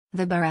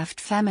the bereft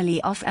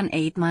family of an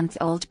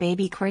 8-month-old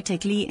baby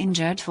critically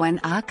injured when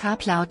a car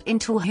plowed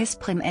into his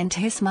pram and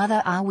his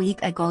mother a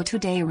week ago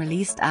today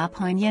released a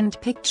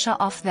poignant picture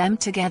of them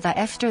together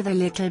after the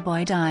little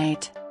boy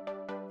died.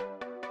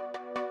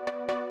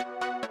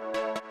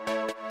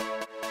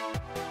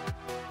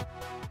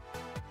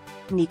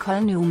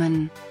 Nicole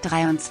Newman,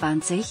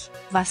 23,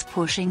 was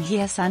pushing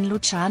her son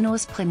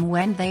Luciano's pram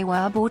when they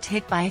were both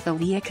hit by the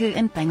vehicle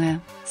in Penge,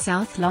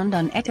 South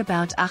London at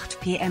about 8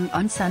 p.m.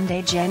 on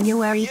Sunday,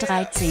 January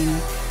 13.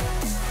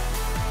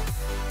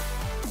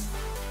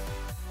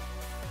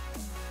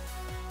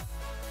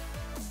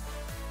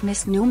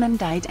 Miss Newman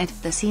died at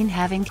the scene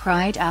having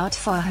cried out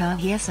for her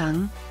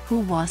son, who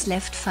was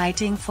left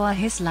fighting for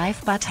his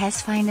life but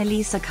has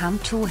finally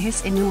succumbed to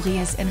his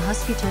injuries in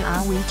hospital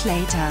a week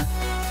later.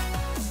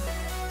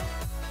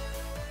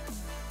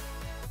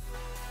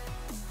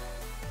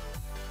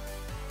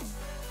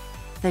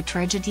 The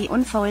tragedy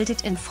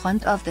unfolded in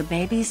front of the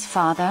baby's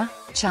father,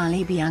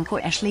 Charlie Bianco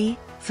Ashley,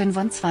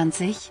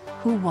 25,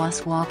 who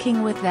was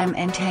walking with them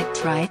and had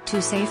tried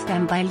to save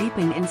them by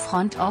leaping in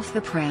front of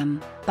the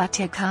pram, but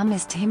her car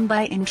missed him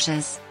by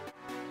inches.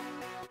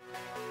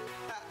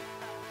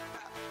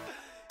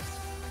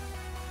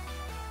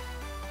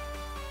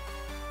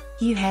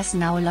 He has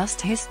now lost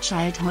his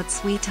childhood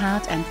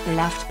sweetheart and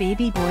beloved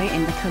baby boy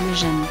in the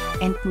collision,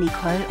 and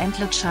Nicole and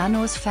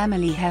Luciano's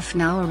family have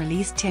now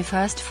released their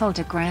first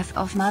photograph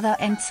of mother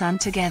and son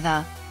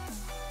together.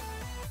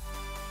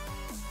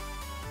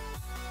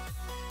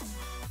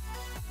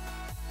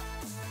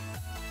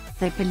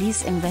 The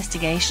police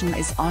investigation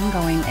is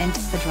ongoing and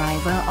the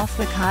driver of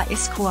the car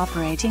is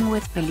cooperating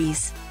with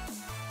police.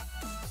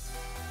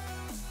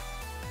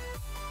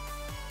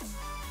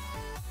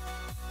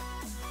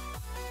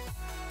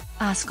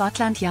 A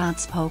Scotland Yard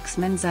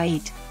spokesman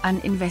said, "An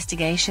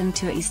investigation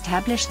to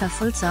establish the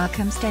full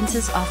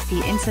circumstances of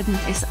the incident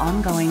is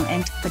ongoing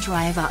and the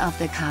driver of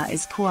the car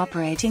is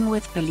cooperating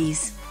with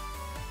police."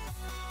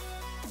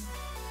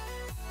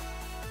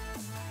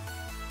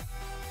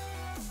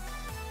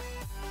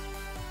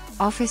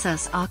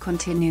 Officers are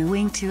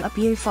continuing to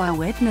appeal for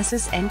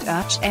witnesses and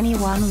urge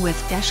anyone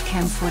with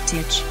dashcam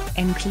footage,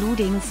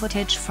 including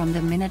footage from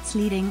the minutes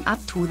leading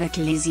up to the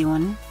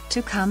collision,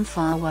 to come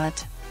forward.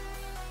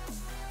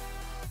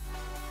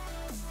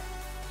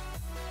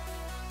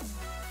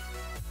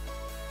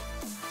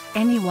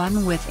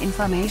 Anyone with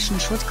information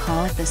should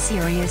call the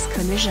Serious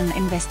Collision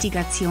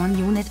Investigation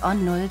Unit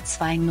on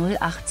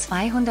 0208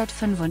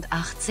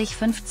 285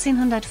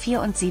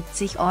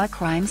 1574 or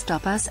Crime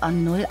Stoppers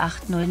on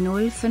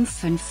 0800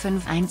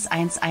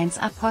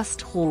 555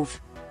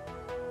 111 *.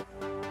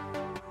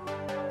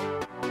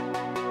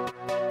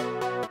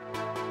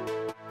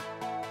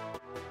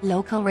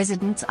 Local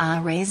residents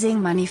are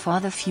raising money for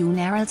the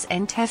funerals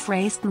and have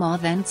raised more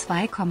than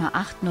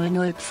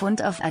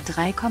 £2,800 of a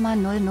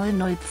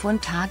 £3,000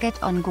 target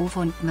on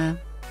GoFundMe.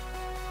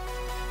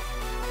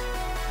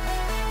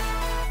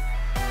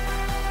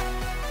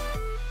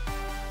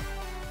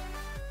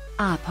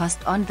 A post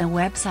on the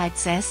website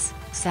says,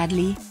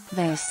 "Sadly,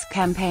 this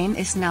campaign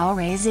is now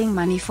raising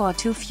money for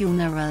 2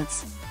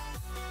 funerals."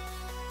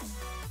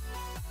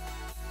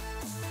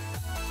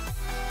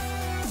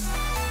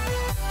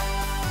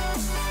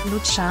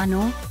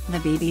 Luciano, the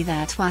baby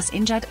that was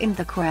injured in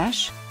the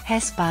crash,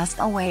 has passed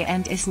away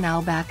and is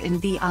now back in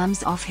the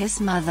arms of his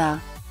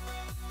mother.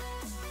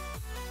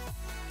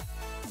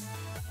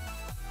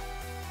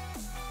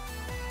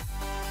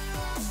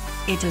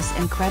 "It is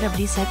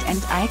incredibly sad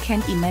and I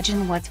can't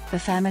imagine what the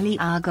family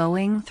are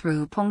going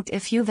through.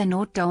 If you've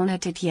not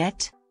donated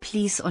yet,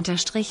 please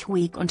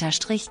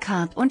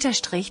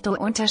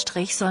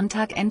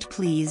 /week_card_do_sonntag and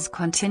please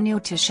continue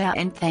to share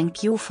and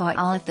thank you for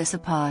all the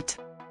support."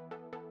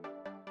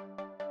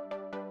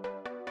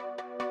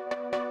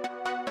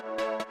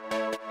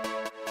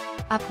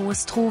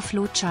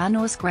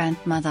 Luciano's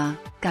grandmother,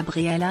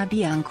 Gabriella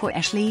Bianco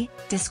Ashley,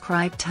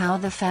 described how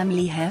the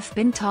family have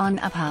been torn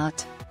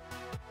apart.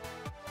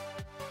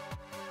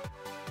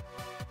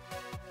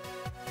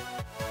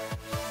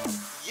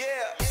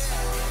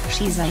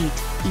 She said,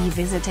 "He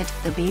visited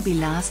the baby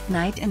last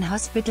night in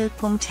hospital.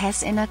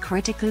 Has in a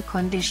critical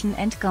condition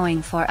and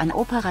going for an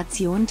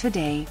operation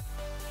today.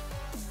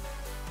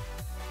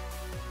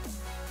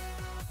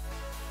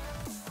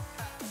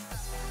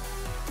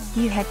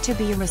 He had to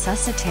be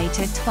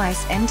resuscitated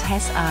twice and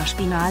has a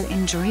spinal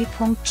injury.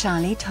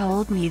 Charlie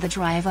told me the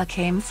driver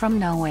came from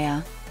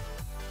nowhere.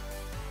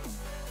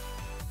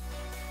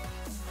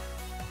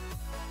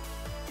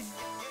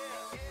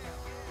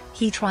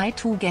 He tried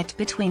to get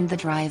between the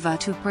driver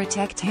to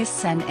protect his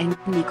son and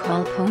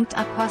Nicole.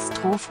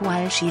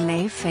 While she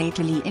lay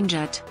fatally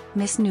injured,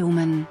 Miss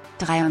Newman,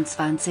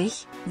 23,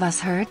 was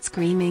heard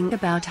screaming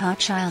about her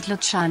child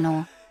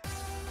Luciano.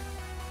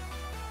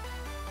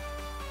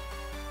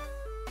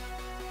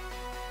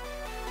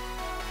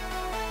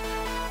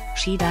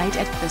 She died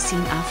at the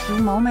scene a few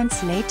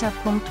moments later.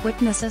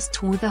 Witnesses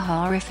to the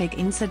horrific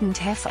incident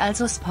have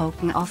also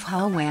spoken of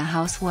how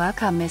warehouse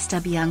worker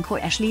Mr. Bianco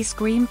Ashley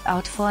screamed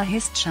out for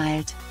his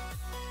child.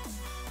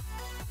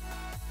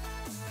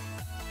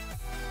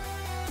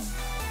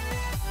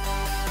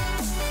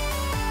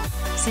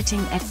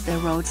 sitting at the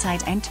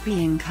roadside and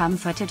being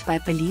comforted by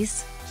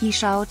police, he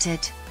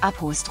shouted,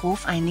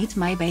 "I need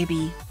my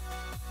baby."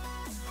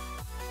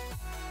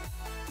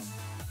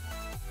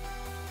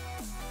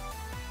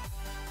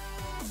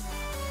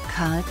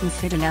 Carlton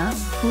Fiddler,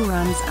 who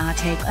runs a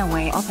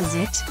takeaway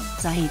opposite,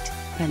 said,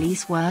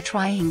 "Police were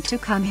trying to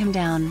calm him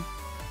down.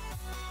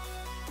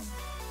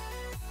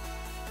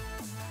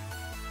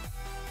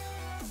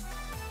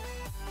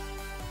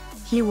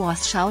 He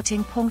was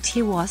shouting.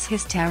 He was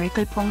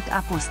hysterical.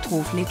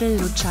 Little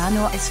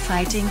Luciano is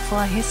fighting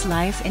for his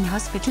life in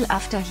hospital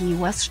after he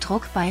was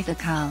struck by the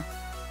car."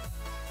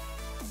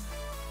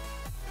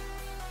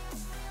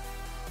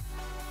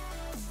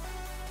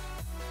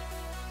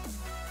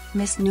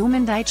 Miss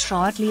Newman died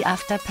shortly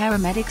after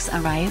paramedics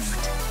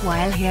arrived,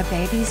 while her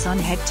baby son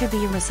had to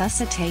be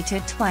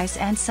resuscitated twice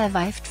and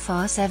survived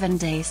for 7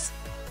 days.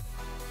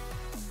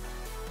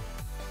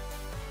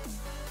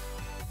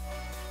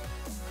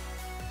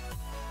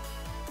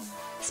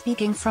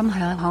 Speaking from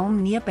her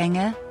home near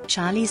Penge,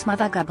 Charlie's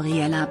mother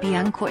Gabriella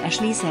Bianco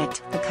Ashley said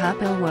the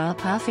couple were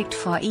perfect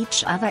for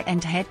each other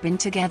and had been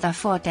together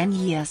for 10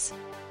 years.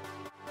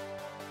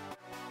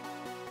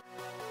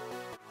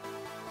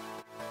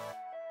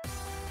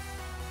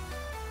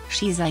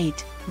 She said,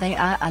 "They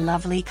are a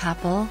lovely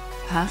couple,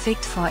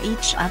 perfect for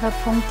each other.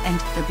 And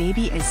the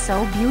baby is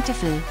so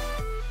beautiful."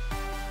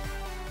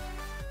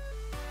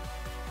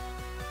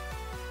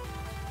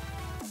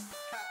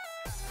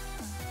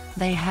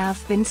 "They have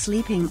been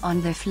sleeping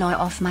on the floor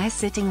of my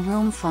sitting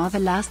room for the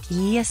last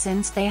year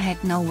since they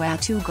had nowhere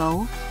to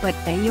go, but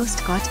they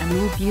just got a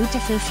new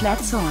beautiful flat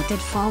sorted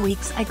 4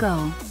 weeks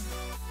ago."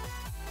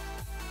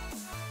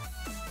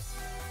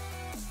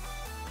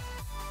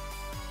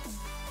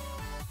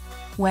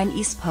 "When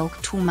I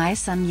spoke to my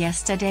son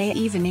yesterday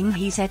evening,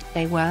 he said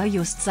they were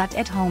just sat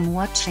at home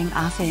watching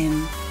a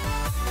film."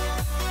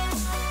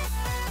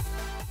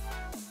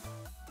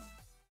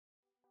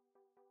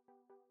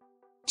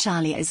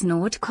 Charlie is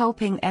not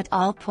coping at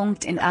all.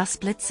 "In a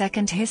split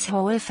second his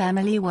whole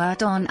family were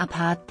torn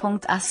apart.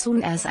 As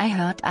soon as I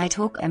heard, I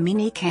took a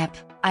mini cab,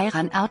 I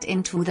ran out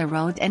into the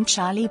road and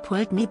Charlie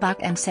pulled me back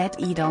and said,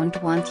 'I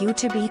don't want you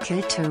to be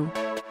killed too.'"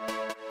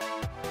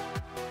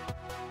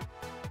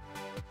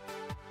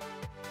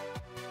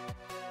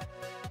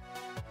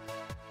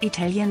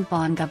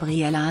 Italian-born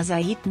Gabriella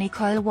said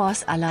Nicole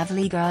was a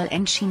lovely girl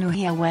and she knew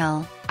her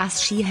well,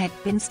 as she had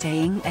been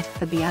staying at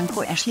the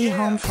Bianco Ashley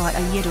home for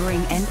a year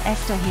during and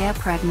after her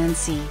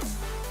pregnancy.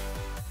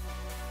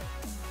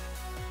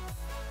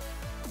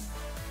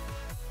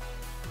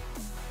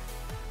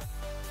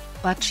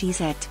 But she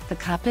said the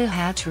couple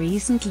had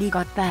recently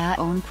got their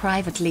own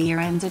privately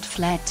rented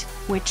flat,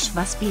 which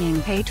was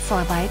being paid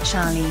for by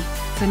Charlie,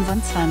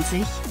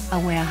 25, a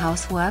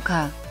warehouse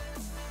worker.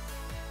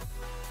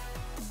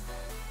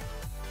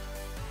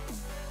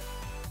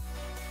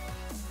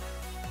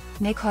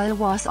 Nicole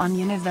was on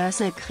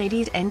universal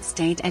credit and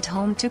stayed at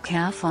home to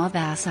care for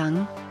their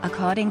son,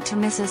 according to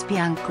Mrs.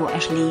 Bianco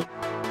Ashley.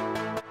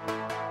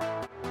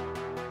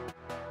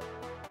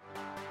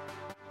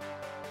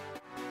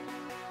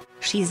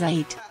 She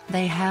said,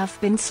 "They have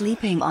been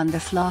sleeping on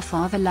the floor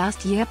for the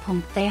last year.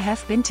 They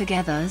have been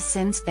together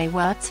since they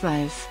were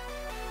 12.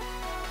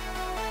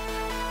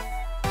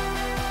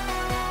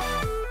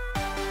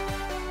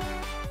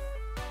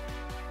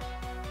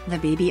 The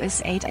baby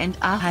is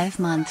 8.5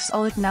 months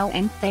old now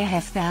and they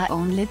have their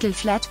own little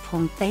flat.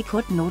 They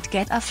could not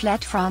get a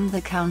flat from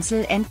the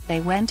council and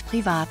they went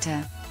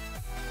private.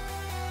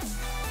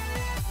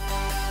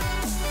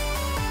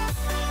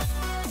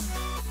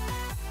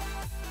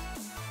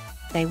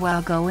 They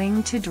were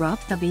going to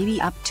drop the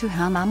baby up to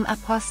her mum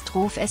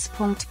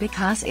 '(s)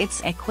 because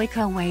it's a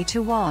quicker way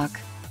to walk."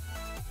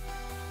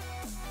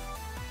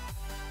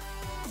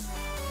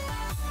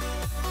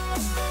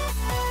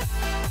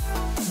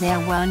 There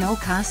were no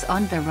cars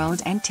on the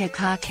road and the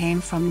car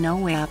came from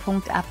nowhere.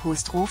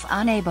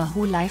 A neighbor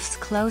who lives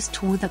close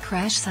to the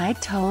crash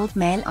site told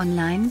Mail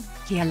Online,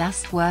 her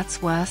last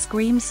words were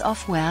screams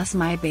of "Where's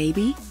my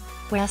baby?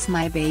 Where's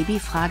my baby?"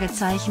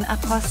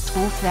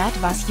 That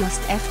was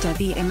just after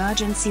the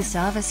emergency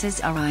services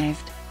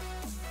arrived.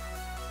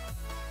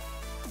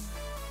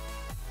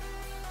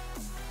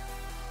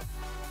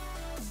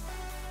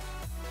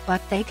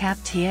 But they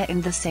kept her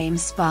in the same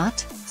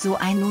spot, so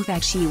I knew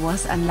that she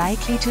was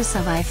unlikely to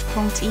survive.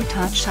 I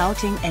heard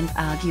shouting and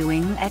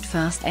arguing at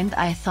first and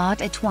I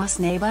thought it was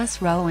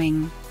neighbors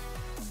rowing.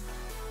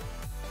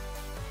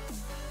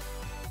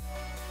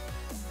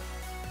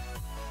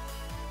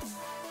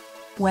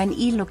 When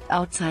I looked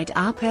outside,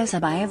 a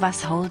passerby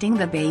was holding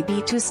the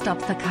baby to stop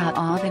the car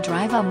or the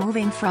driver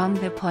moving from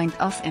the point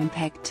of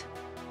impact.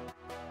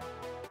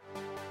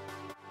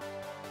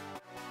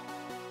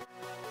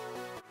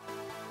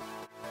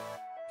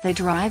 The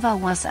driver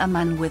was a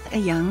man with a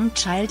young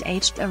child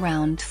aged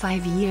around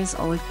 5 years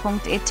old.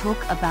 It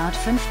took about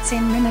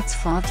 15 minutes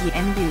for the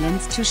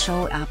ambulance to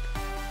show up.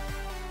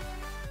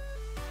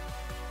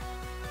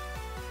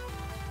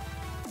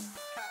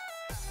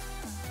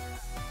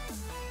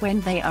 When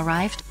they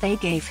arrived they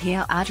gave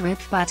her a drip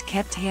but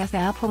kept her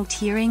there.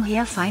 Hearing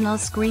her final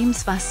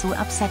screams was so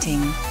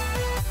upsetting.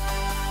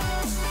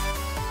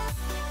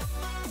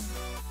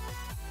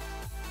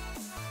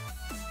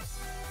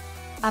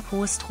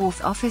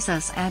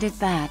 Officers added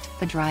that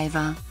the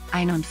driver,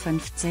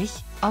 51,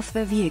 of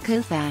the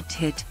vehicle that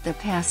hit the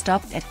pair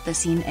stopped at the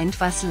scene and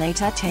was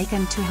later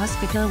taken to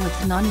hospital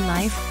with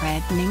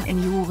non-life-threatening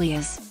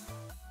injuries.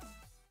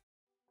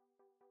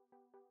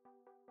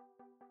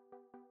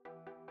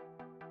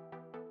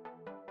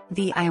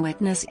 The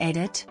eyewitness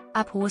added,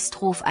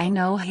 "I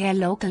know her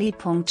locally.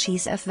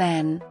 She's a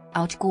fan,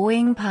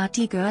 outgoing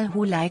party girl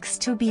who likes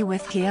to be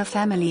with her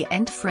family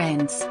and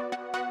friends."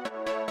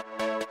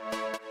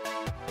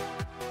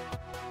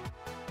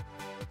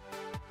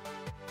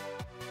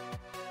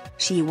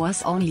 She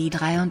was only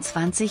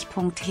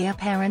 23. Her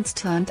parents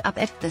turned up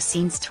at the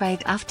scene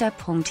straight after.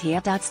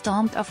 Her dad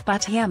stormed off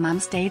but her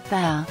mom stayed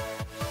there.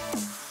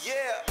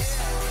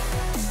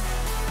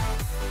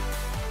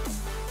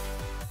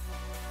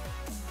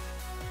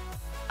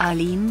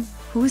 Arlene,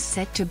 who's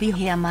said to be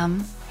her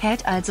mom,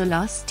 had also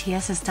lost her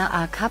sister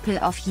a couple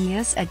of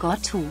years ago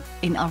too,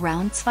 in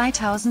around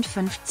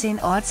 2015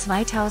 or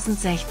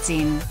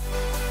 2016.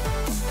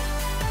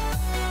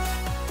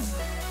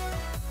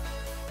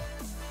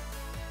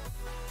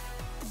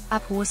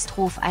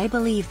 I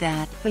believe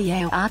that we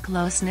are a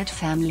close-knit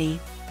family.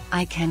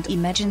 I can't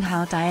imagine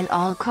how they'll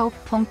all cope.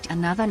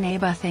 Another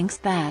neighbor thinks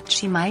that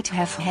she might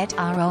have had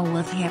a row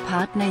with her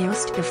partner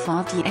just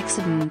before the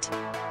accident.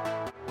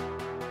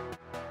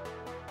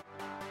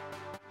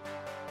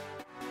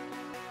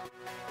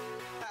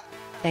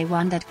 They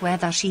wondered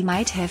whether she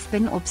might have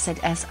been upset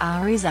as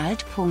a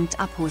result.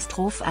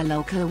 A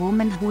local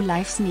woman who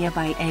lives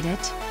nearby added,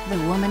 "The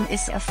woman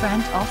is a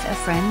friend of a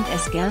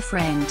friend's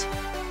girlfriend."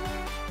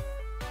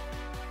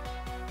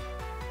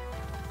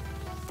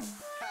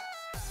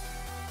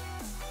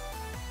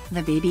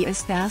 The baby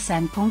is theirs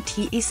and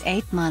he is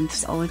 8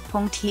 months old.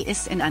 He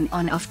is in an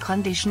on-off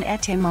condition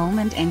at the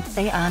moment and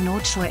they are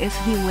not sure if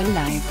he will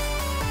live.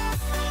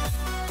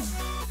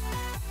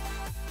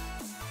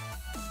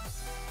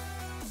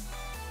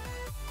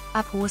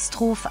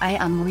 I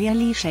am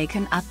really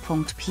shaken up.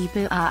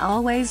 People are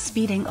always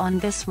speeding on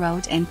this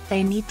road and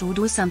they need to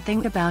do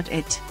something about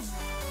it.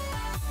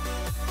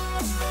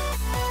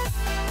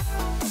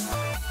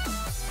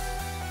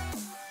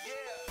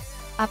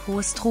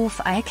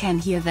 I can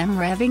hear them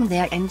revving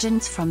their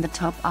engines from the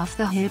top of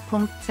the hill.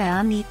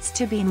 There needs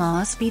to be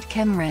more speed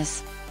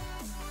cameras.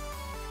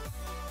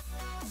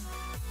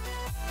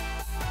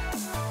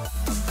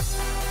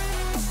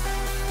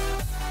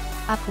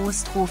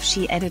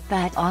 She added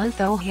that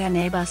although her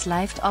neighbors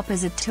lived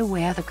opposite to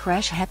where the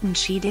crash happened,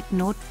 she did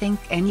not think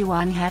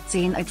anyone had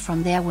seen it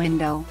from their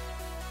window.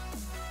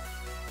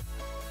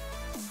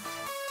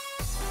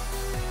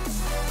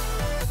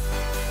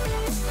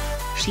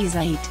 She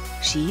said,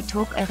 "She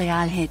took a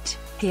real hit,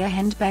 her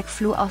handbag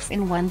flew off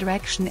in one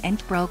direction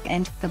and broke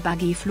and the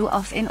buggy flew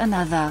off in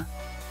another."